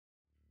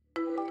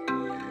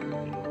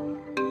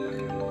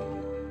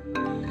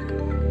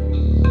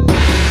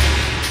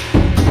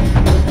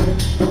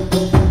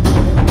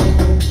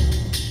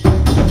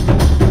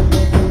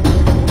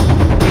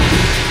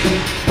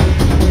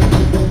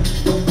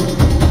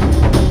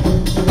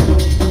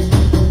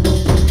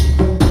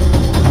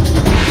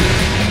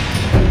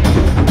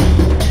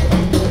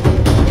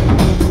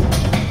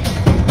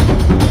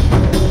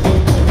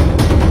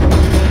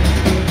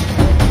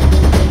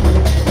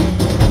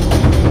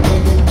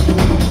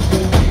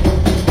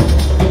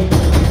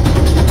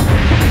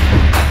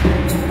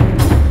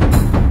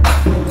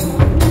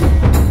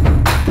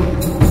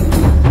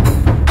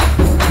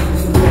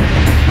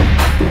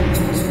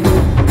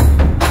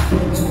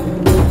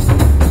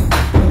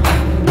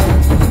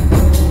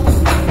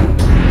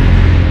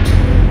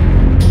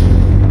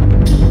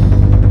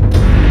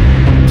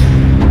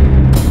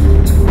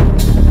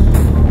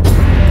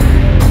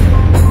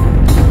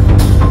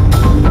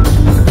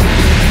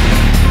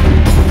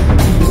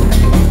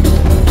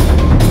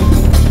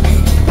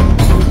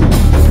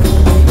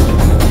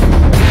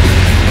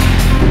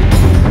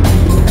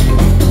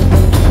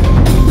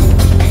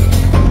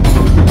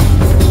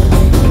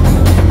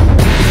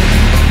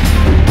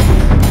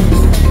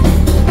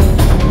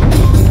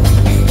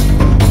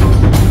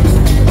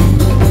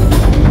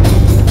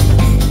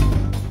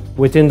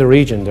Within the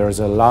region, there's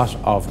a lot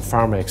of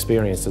pharma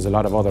experience. There's a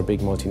lot of other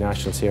big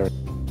multinationals here.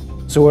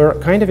 So we're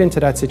kind of into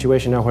that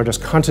situation now where there's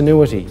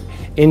continuity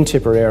in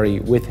Tipperary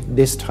with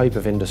this type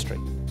of industry.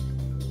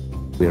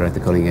 We are at the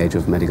cutting edge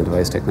of medical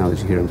device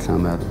technology here in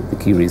Clonmel. The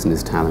key reason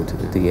is talent.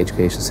 The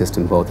education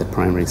system, both at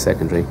primary,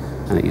 secondary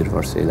and at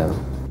university level.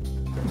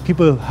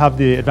 People have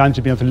the advantage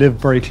of being able to live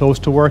very close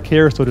to work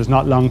here, so there's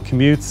not long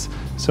commutes.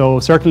 So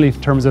certainly in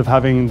terms of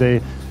having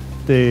the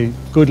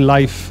good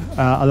life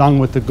along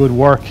with the good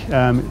work,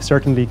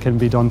 certainly can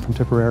be done from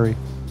Tipperary.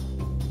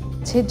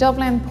 To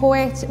Dublin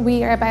Port,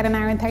 we are about an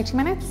hour and 30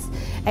 minutes.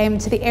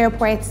 To the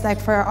airports, like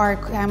for our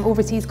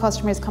overseas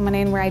customers coming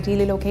in, we're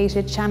ideally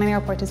located. Shannon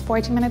Airport is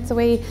 40 minutes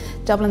away,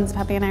 Dublin's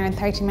probably an hour and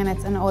 30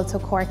 minutes, and also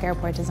Cork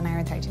Airport is an hour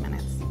and 30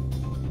 minutes.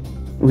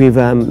 We have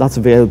lots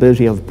of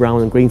availability of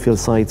brown and greenfield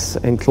sites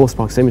in close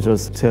proximity to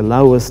us to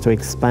allow us to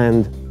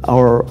expand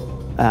our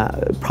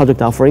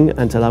product offering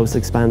and to allow us to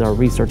expand our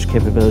research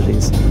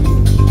capabilities.